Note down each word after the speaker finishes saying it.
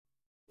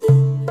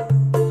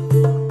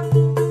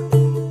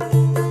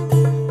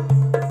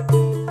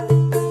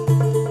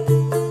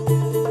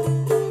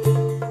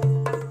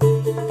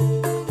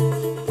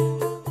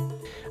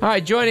All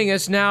right, joining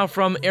us now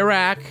from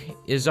Iraq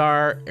is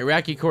our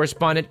Iraqi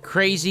correspondent,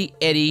 Crazy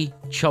Eddie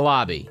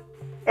Chalabi.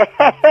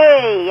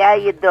 Hey, how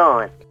you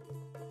doing?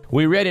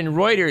 We read in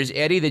Reuters,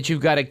 Eddie, that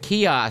you've got a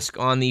kiosk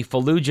on the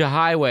Fallujah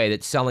Highway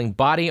that's selling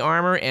body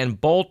armor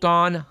and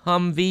bolt-on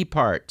Humvee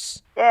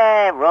parts.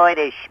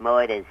 Reuters,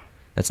 schmoiters.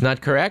 That's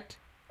not correct?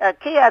 A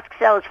kiosk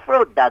sells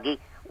fruit, Dougie.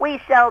 We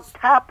sell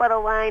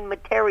top-of-the-line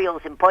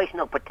materials and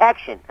personal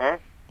protection, huh?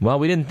 Well,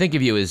 we didn't think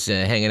of you as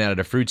hanging out at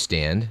a fruit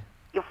stand.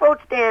 Your fruit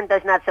stand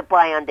does not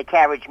supply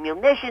undercarriage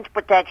munitions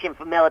protection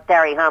for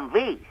military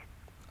Humvees.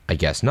 I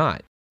guess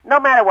not. No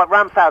matter what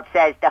Rumsfeld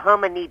says, the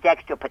Hummer needs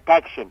extra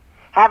protection.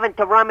 Having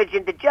to rummage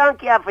in the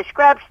junkyard for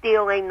scrap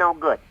steel ain't no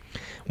good.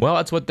 Well,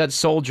 that's what that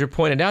soldier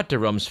pointed out to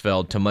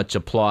Rumsfeld to much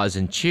applause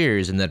and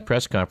cheers in that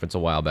press conference a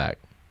while back.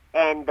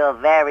 And a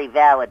very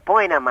valid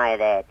point, I might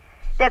add.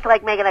 That's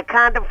like making a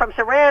condom from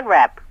saran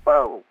wrap.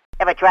 Whoa.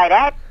 Ever try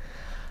that?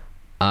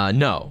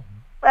 No.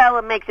 Well,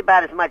 it makes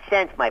about as much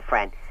sense, my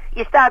friend.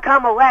 Your stock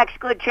Hummer lacks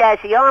good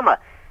chassis armor.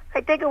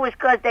 I think it was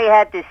 'cause they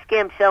had to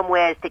skimp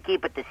somewheres to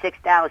keep it to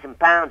 6,000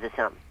 pounds or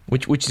something.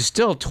 Which is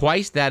still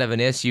twice that of an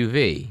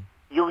SUV.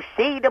 You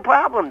see the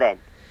problem, then?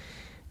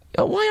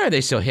 Why are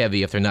they so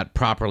heavy if they're not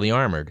properly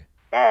armored?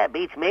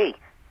 Beats me.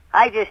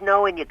 I just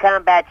know in your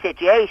combat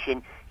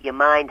situation, your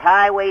mined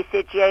highway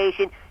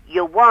situation,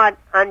 you want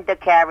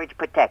undercarriage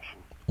protection.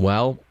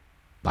 Well,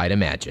 I'd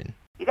imagine.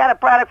 You got a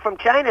product from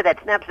China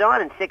that snaps on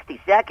in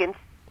 60 seconds.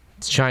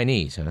 It's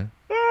Chinese, huh?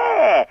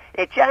 Yeah,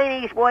 the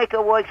Chinese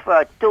worker works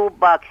for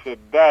 $2 a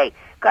day.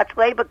 Cuts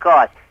labor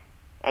costs.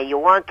 And you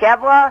want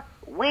Kevlar?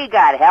 We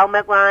got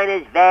helmet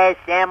liners,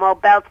 vests, ammo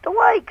belts, the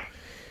likes.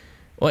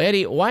 Well,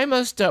 Eddie, why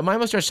must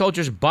our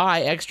soldiers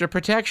buy extra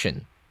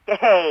protection?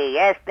 Hey,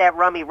 ask that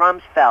rummy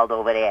Rumsfeld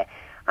over there.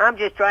 I'm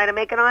just trying to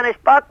make an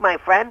honest buck, my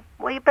friend.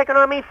 What are you picking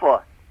on me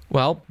for?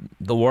 Well,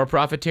 the war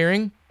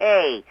profiteering?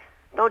 Hey,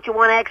 don't you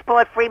want to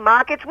export free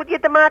markets with your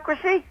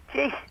democracy?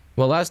 Jeez.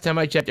 Well, last time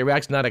I checked,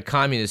 Iraq's not a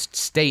communist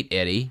state,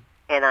 Eddie.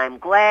 And I'm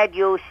glad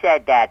you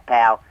said that,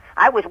 pal.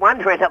 I was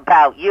wondering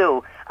about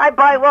you. I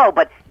buy low,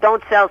 but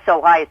don't sell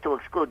so high as to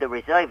exclude the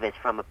reservists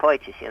from a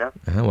purchase, you know?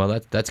 Well,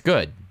 that's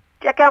good.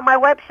 Check out my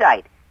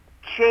website,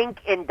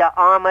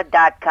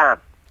 chinkinthearmor.com.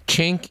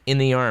 Chink in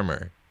the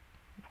armor.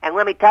 And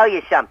let me tell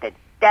you something.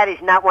 That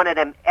is not one of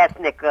them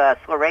ethnic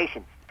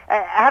slurations.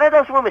 How did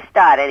those rumors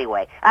start,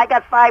 anyway? I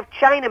got 5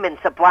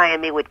 Chinamen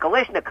supplying me with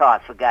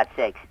Kalashnikovs, for God's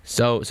sakes.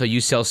 So you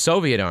sell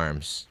Soviet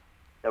arms?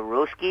 The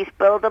Ruskies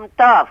build them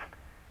tough.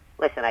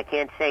 Listen, I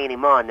can't say any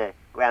more on the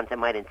grounds I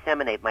might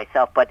inseminate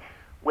myself, but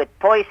with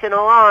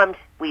personal arms,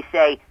 we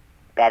say,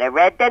 better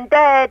red than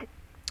dead.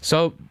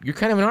 So you're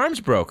kind of an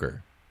arms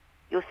broker.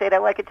 You say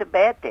that like it's a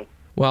bad thing.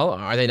 Well,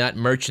 are they not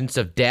merchants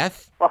of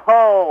death?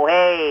 Whoa,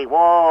 hey,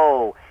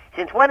 whoa.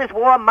 Since when is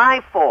war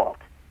my fault?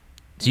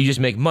 So you just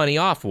make money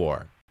off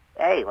war?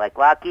 Hey, like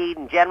Lockheed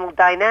and General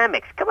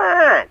Dynamics. Come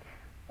on.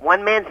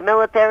 One man's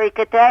military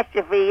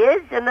catastrophe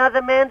is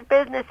another man's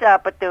business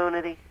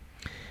opportunity.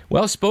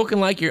 Well, spoken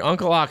like your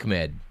Uncle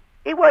Ahmed.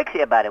 He works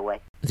here, by the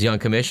way. Is he on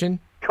commission?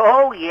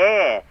 Oh,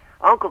 yeah.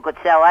 Uncle could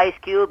sell ice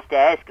cubes to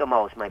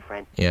Eskimos, my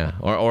friend. Yeah,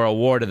 or a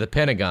war to the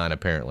Pentagon,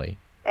 apparently.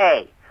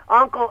 Hey,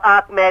 Uncle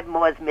Ahmed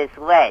was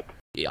misled.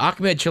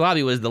 Ahmed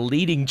Chalabi was the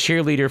leading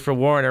cheerleader for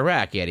war in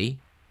Iraq, Eddie.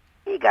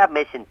 He got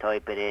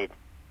misinterpreted.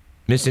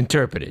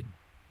 Misinterpreted?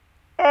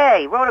 Hey,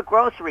 he wrote a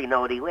grocery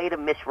note. He later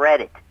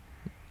misread it.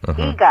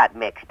 He got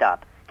mixed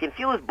up.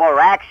 Confused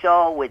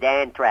Boraxo with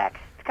anthrax.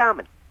 It's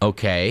common.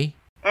 Okay.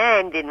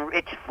 And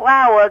enriched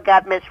flour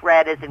got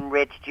misread as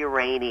enriched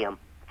uranium.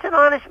 It's an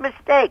honest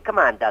mistake. Come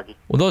on, Dougie.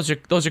 Well,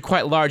 those are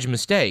quite large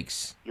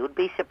mistakes. You'd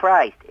be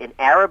surprised. In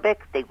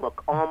Arabic, they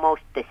look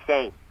almost the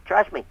same.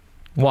 Trust me.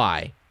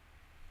 Why?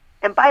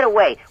 And by the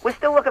way, we're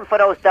still looking for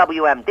those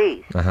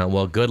WMDs.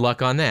 Well, good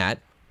luck on that.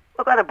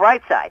 Look on the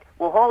bright side.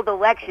 We'll hold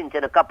elections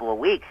in a couple of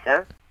weeks,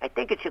 huh? I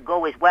think it should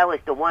go as well as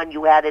the one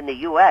you had in the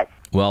U.S.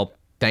 Well,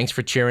 thanks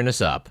for cheering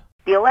us up.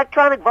 The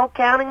electronic vote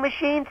counting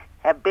machines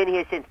have been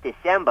here since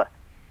December.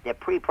 They're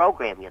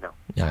pre-programmed, you know.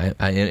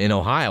 In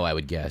Ohio, I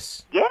would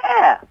guess.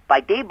 Yeah,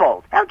 by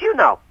Diebold. How'd you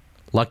know?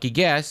 Lucky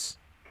guess.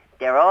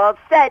 They're all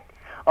set.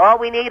 All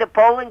we need are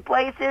polling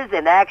places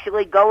and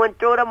actually going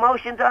through the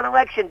motions on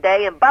Election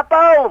Day, and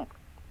ba-boom!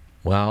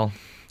 Well,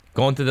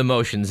 going through the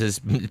motions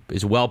is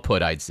well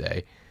put, I'd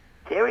say.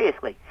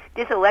 Seriously,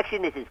 this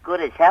election is as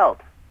good as held.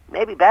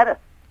 Maybe better.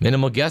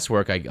 Minimal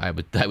guesswork, I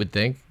would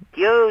think.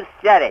 You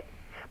said it.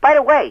 By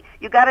the way,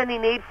 you got any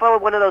need for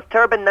one of those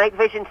Turban night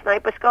vision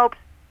sniper scopes?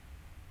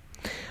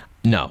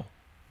 No.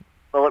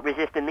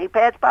 Bullet-resistant knee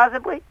pads,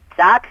 possibly?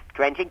 Socks?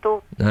 Trenching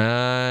tools?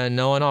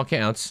 No on all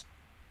counts.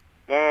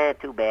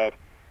 Too bad.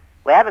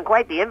 We're having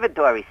quite the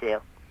inventory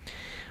sale.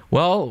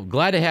 Well,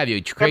 glad to have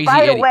you, Crazy And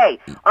by the Eddie. way,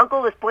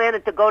 Uncle is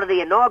planning to go to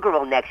the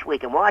inaugural next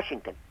week in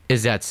Washington.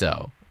 Is that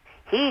so?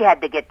 He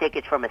had to get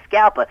tickets from a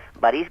scalper,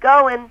 but he's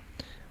going.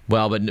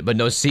 Well, but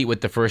no seat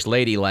with the First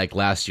Lady like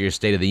last year's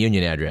State of the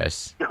Union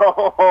address.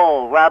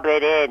 Oh, rub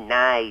it in.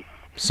 Nice.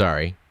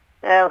 Sorry.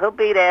 Well, he'll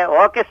be there.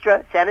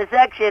 Orchestra, center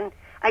section.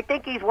 I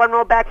think he's one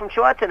row back from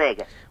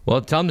Schwarzenegger. Well, Well,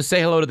 tell him to say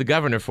hello to the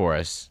governor for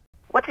us.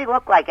 What's he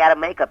look like out of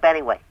makeup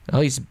anyway? Oh,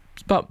 he's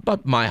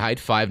about my height,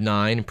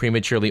 5'9",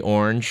 prematurely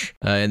orange,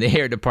 in the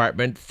hair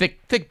department,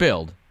 thick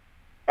build.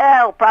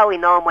 He'll probably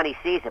know him when he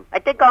sees him. I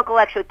think Uncle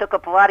actually took a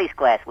Pilates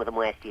class with him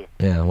last year.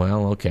 Yeah,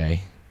 well,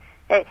 okay.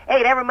 Hey,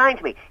 that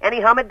reminds me.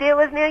 Any Hummer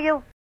dealers near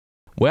you?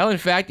 Well, in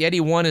fact, Eddie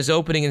One is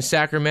opening in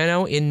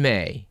Sacramento in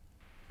May.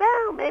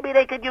 Well, maybe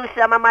they could use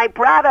some of my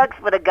products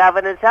for the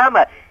governor's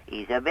Hummer.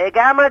 He's a big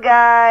Hummer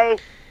guy.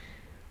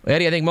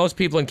 Eddie, I think most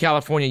people in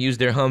California use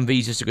their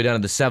Humvees just to go down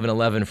to the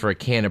 7-Eleven for a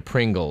can of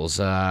Pringles.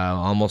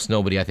 Almost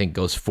nobody, I think,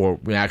 goes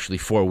actually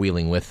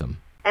four-wheeling with them.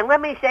 And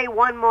let me say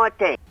one more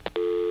thing.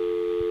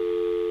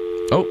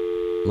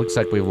 Oh, looks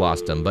like we've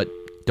lost him, but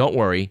don't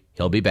worry,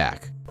 he'll be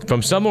back.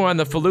 From somewhere on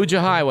the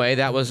Fallujah Highway,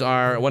 that was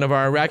one of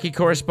our Iraqi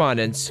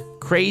correspondents,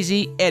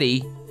 Crazy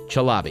Eddie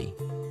Chalabi.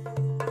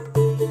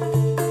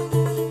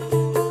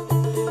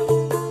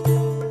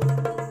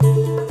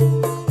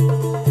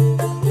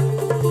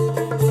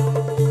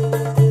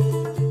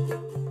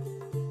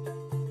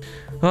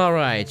 All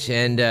right,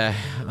 and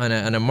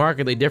on a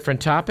markedly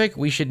different topic,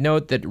 we should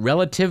note that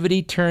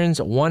relativity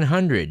turns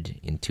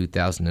 100 in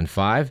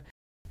 2005.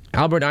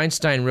 Albert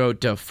Einstein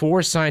wrote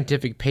 4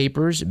 scientific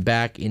papers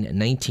back in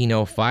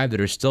 1905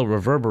 that are still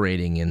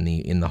reverberating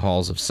in the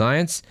halls of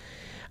science.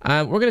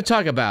 We're going to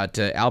talk about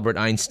Albert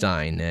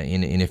Einstein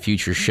in a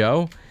future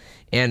show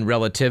and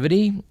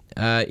relativity.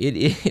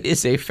 It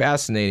is a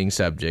fascinating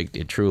subject.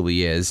 It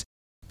truly is.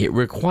 It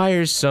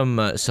requires some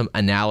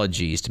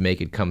analogies to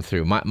make it come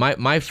through.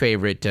 My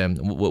favorite,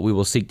 we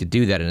will seek to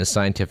do that in a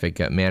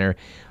scientific manner.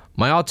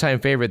 My all-time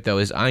favorite, though,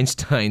 is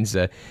Einstein's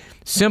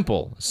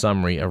simple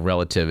summary of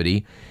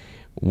relativity,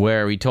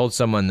 where he told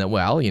someone that,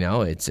 well,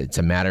 it's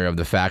a matter of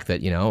the fact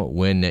that,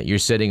 when you're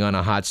sitting on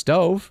a hot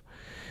stove,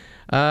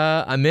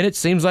 a minute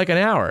seems like an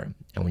hour.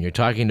 And when you're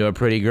talking to a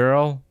pretty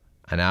girl,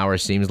 an hour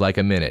seems like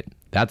a minute.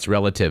 That's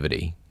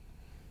relativity.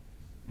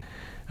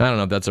 I don't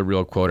know if that's a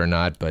real quote or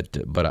not,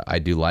 but I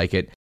do like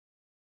it.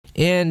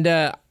 And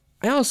I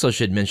also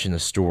should mention a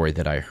story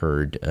that I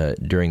heard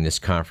during this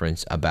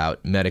conference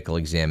about medical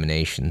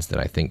examinations that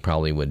I think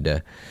probably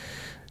would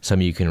some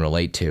of you can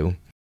relate to.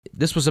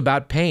 This was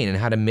about pain and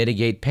how to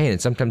mitigate pain. And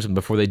sometimes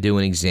before they do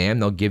an exam,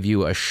 they'll give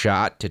you a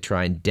shot to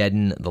try and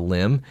deaden the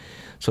limb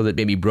so that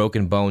maybe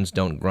broken bones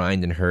don't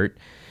grind and hurt.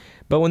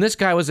 But when this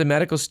guy was a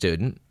medical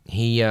student,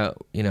 he,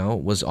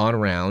 was on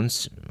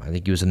rounds. I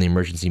think he was in the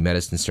emergency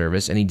medicine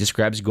service, and he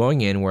describes going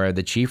in where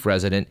the chief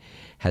resident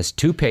has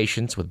 2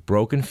 patients with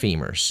broken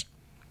femurs.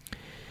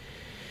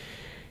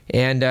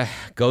 And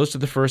goes to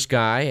the first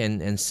guy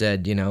and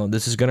said,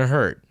 this is going to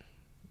hurt.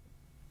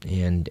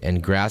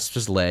 And grasps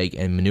his leg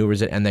and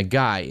maneuvers it, and the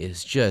guy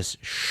is just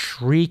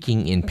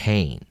shrieking in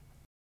pain.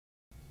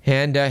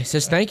 And he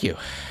says, thank you.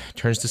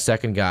 Turns to the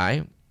second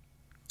guy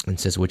and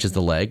says, which is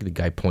the leg? The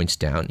guy points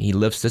down. He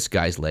lifts this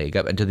guy's leg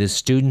up, and to the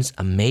student's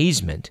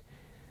amazement,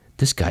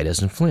 this guy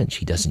doesn't flinch.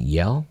 He doesn't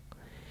yell.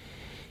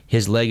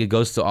 His leg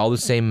goes through all the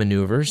same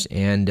maneuvers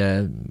and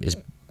is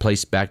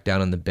placed back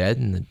down on the bed,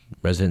 and the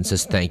resident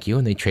says, thank you,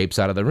 and they traipse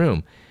out of the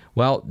room.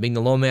 Well, being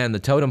the low man in the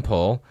totem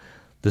pole,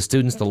 the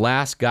student's the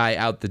last guy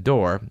out the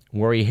door,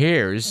 where he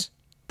hears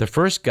the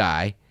first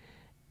guy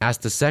ask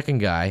the second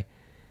guy,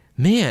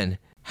 man,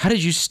 how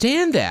did you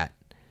stand that?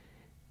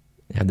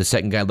 Had the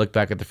second guy look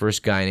back at the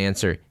first guy and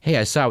answer, hey,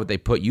 I saw what they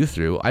put you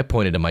through. I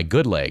pointed to my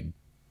good leg.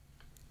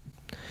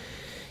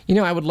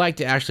 I would like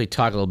to actually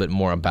talk a little bit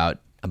more about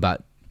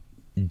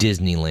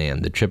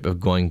Disneyland, the trip of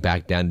going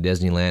back down to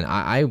Disneyland.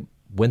 I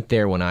went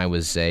there when I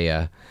was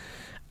a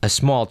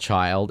small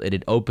child. It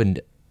had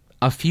opened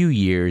a few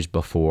years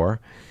before,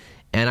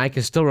 and I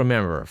can still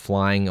remember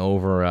flying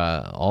over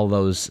all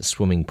those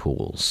swimming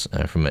pools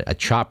from a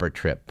chopper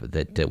trip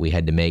that we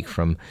had to make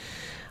from,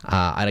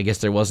 I guess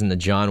there wasn't the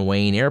John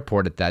Wayne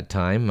Airport at that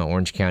time,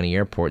 Orange County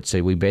Airport,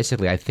 so we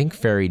basically, I think,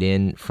 ferried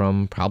in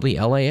from probably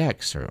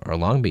LAX or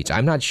Long Beach.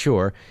 I'm not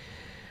sure.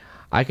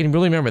 I can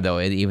really remember,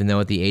 though, even though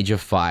at the age of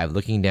 5,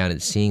 looking down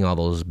and seeing all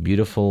those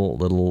beautiful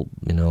little,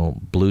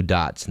 blue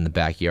dots in the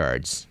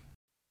backyards.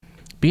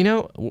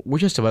 But we're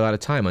just about out of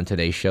time on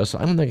today's show, so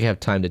I don't think I have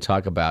time to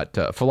talk about,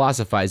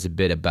 philosophize a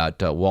bit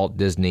about Walt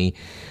Disney,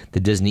 the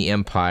Disney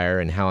Empire,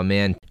 and how a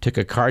man took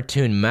a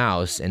cartoon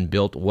mouse and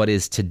built what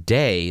is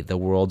today the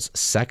world's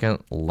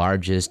second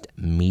largest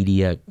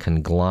media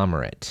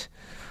conglomerate.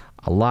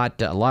 A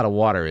lot of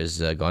water has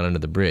gone under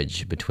the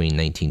bridge between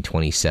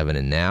 1927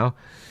 and now.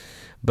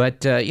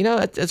 But,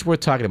 that's worth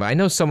talking about. I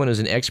know someone who's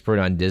an expert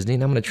on Disney,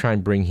 and I'm going to try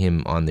and bring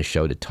him on the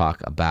show to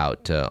talk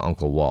about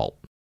Uncle Walt.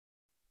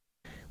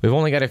 We've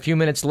only got a few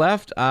minutes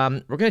left. We're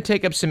going to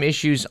take up some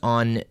issues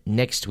on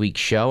next week's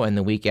show and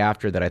the week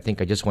after that I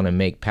think I just want to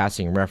make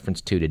passing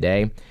reference to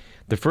today.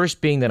 The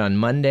first being that on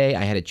Monday,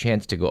 I had a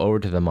chance to go over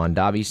to the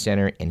Mondavi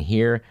Center and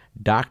hear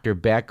Dr.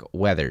 Beck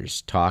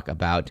Weathers talk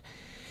about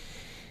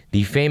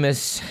the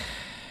famous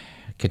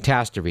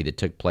catastrophe that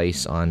took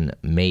place on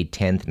May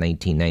 10th,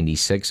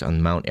 1996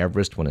 on Mount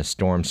Everest when a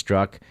storm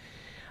struck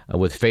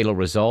with fatal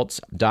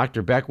results.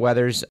 Dr. Beck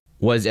Weathers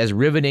was as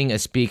riveting a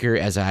speaker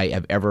as I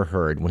have ever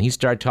heard. When he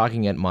started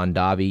talking at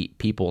Mondavi,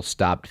 people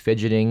stopped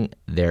fidgeting.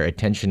 Their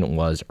attention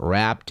was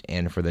rapt,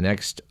 and for the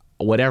next,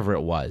 whatever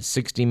it was,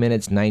 60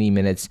 minutes, 90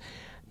 minutes,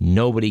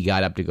 nobody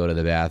got up to go to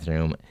the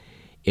bathroom.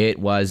 It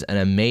was an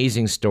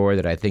amazing story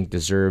that I think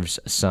deserves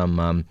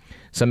some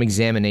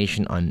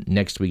examination on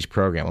next week's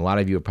program. A lot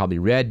of you have probably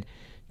read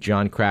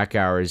John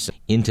Krakauer's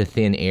Into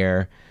Thin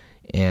Air,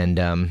 and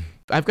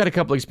I've got a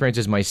couple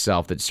experiences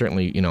myself that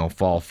certainly,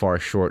 fall far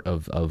short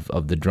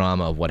of the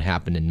drama of what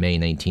happened in May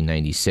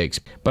 1996.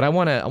 But I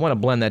want to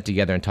blend that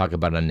together and talk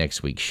about it on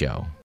next week's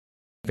show.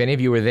 If any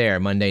of you were there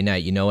Monday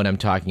night, you know what I'm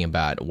talking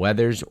about.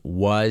 Weathers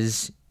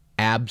was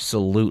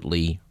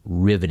absolutely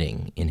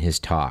riveting in his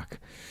talk.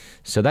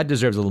 So that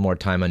deserves a little more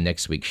time on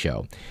next week's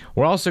show.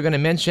 We're also going to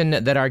mention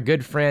that our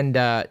good friend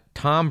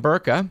Tom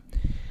Burka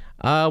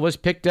was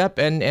picked up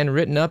and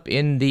written up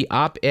in the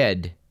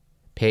op-ed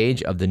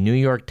page of the New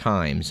York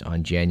Times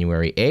on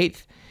January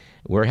 8th.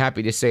 We're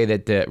happy to say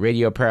that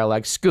Radio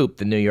Parallax scooped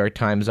the New York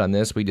Times on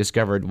this. We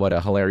discovered what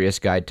a hilarious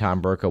guy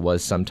Tom Burka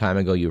was some time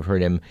ago. You've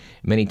heard him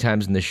many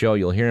times in the show.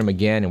 You'll hear him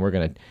again, and we're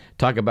going to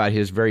talk about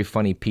his very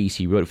funny piece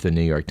he wrote for the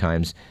New York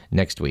Times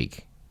next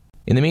week.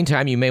 In the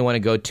meantime, you may want to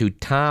go to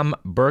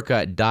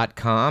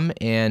tomburka.com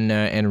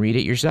and read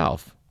it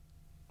yourself.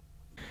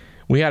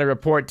 We had a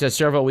report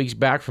several weeks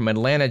back from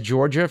Atlanta,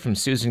 Georgia, from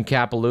Susan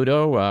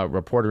Capilouto, a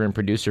reporter and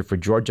producer for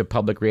Georgia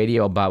Public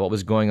Radio, about what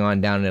was going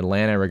on down in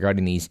Atlanta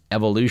regarding these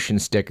evolution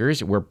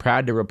stickers. We're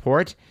proud to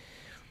report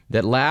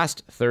that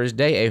last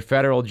Thursday, a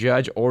federal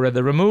judge ordered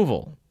the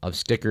removal of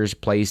stickers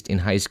placed in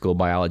high school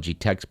biology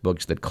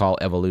textbooks that call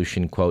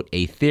evolution, quote,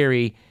 a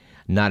theory,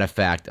 not a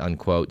fact,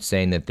 unquote,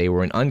 saying that they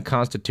were an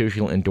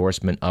unconstitutional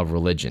endorsement of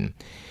religion.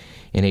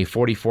 In a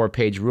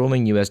 44-page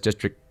ruling, U.S.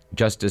 District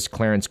Justice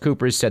Clarence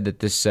Cooper said that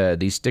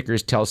these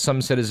stickers tell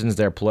some citizens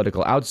they're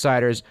political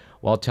outsiders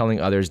while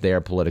telling others they are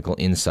political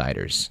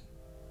insiders.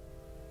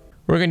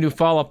 We're going to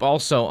follow up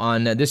also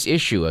on this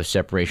issue of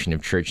separation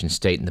of church and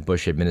state in the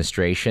Bush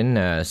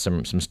administration.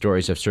 Some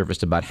stories have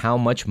surfaced about how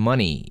much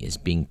money is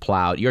being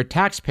plowed. Your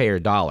taxpayer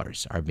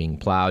dollars are being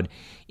plowed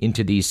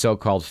into these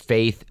so-called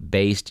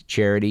faith-based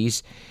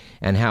charities,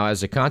 and how,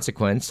 as a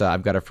consequence,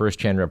 I've got a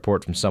first-hand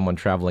report from someone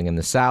traveling in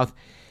the South,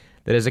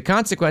 that as a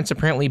consequence,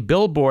 apparently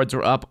billboards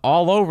were up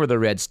all over the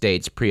red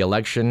states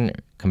pre-election,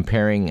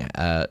 comparing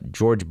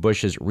George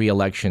Bush's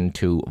re-election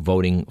to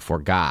voting for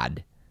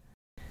God.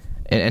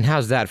 And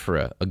how's that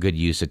for a good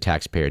use of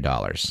taxpayer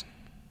dollars?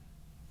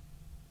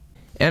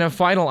 And a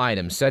final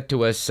item set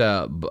to us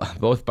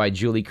both by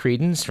Julie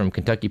Credence from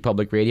Kentucky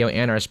Public Radio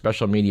and our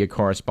special media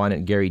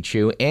correspondent Gary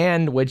Chu,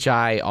 and which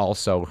I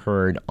also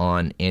heard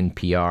on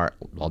NPR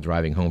while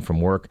driving home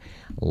from work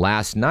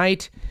last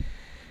night.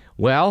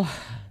 Well,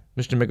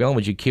 Mr. McMillan,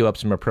 would you cue up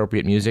some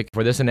appropriate music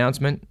for this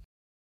announcement?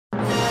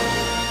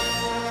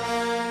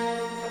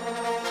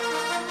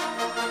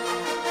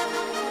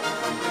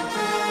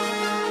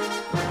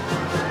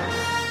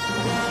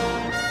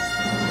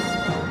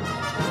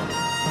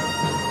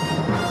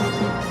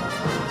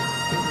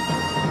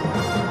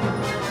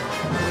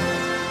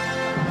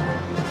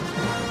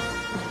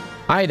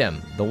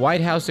 Item: the White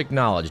House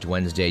acknowledged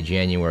Wednesday,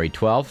 January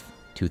 12,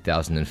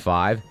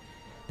 2005,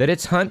 that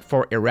its hunt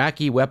for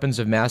Iraqi weapons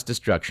of mass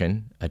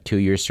destruction, a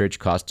 2-year search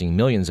costing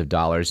millions of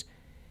dollars,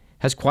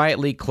 has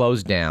quietly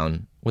closed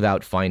down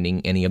without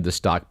finding any of the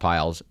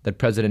stockpiles that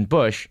President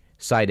Bush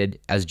cited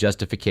as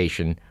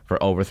justification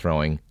for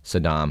overthrowing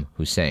Saddam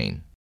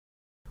Hussein.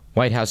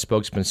 White House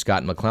spokesman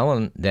Scott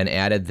McClellan then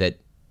added that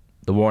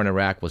the war in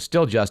Iraq was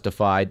still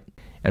justified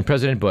and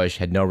President Bush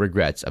had no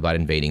regrets about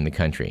invading the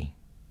country.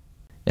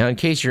 Now, in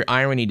case your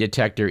irony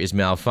detector is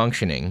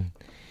malfunctioning,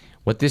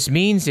 what this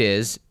means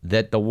is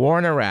that the war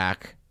in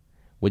Iraq,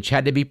 which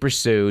had to be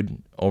pursued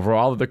over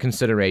all other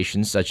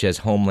considerations such as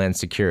homeland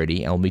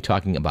security, and we'll be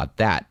talking about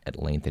that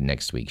at length in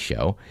next week's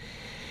show,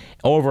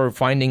 over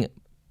finding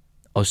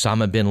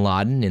Osama bin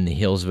Laden in the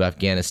hills of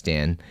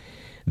Afghanistan,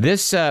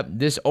 this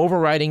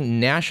overriding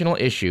national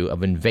issue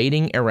of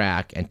invading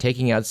Iraq and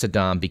taking out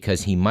Saddam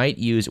because he might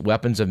use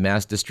weapons of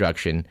mass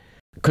destruction,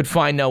 could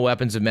find no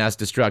weapons of mass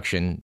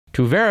destruction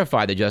to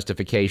verify the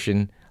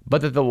justification, but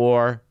that the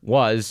war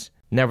was,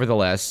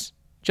 nevertheless,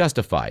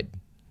 justified.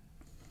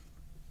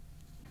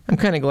 I'm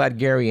kind of glad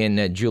Gary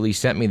and Julie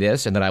sent me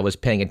this and that I was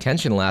paying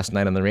attention last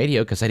night on the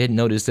radio because I didn't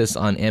notice this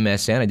on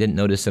MSN. I didn't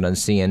notice it on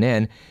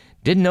CNN.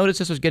 Didn't notice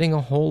this was getting a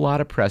whole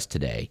lot of press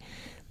today,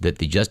 that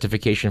the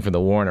justification for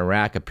the war in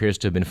Iraq appears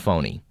to have been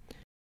phony.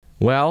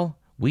 Well,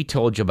 we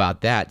told you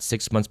about that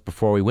 6 months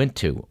before we went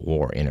to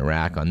war in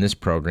Iraq on this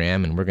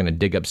program, and we're going to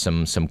dig up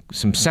some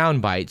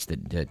sound bites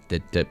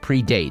that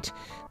predate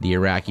the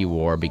Iraqi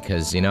war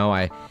because,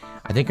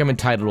 I think I'm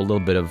entitled to a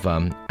little bit of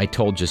I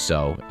told you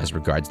so as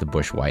regards the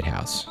Bush White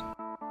House.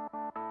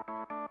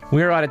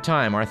 We are out of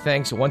time. Our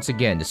thanks once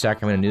again to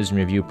Sacramento News and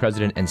Review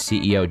President and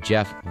CEO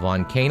Jeff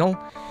Von Canel.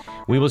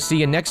 We will see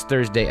you next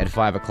Thursday at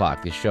 5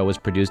 o'clock. This show is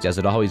produced, as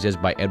it always is,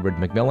 by Edward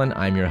McMillan.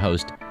 I'm your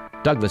host,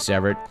 Douglas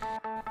Everett.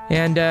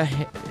 And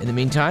in the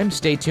meantime,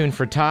 stay tuned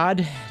for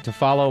Todd to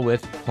follow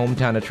with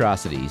Hometown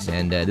Atrocities.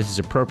 And this is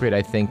appropriate,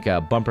 I think,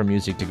 bumper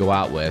music to go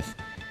out with.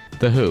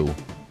 The Who,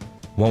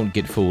 Won't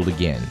Get Fooled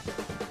Again.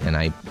 And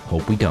I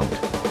hope we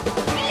don't.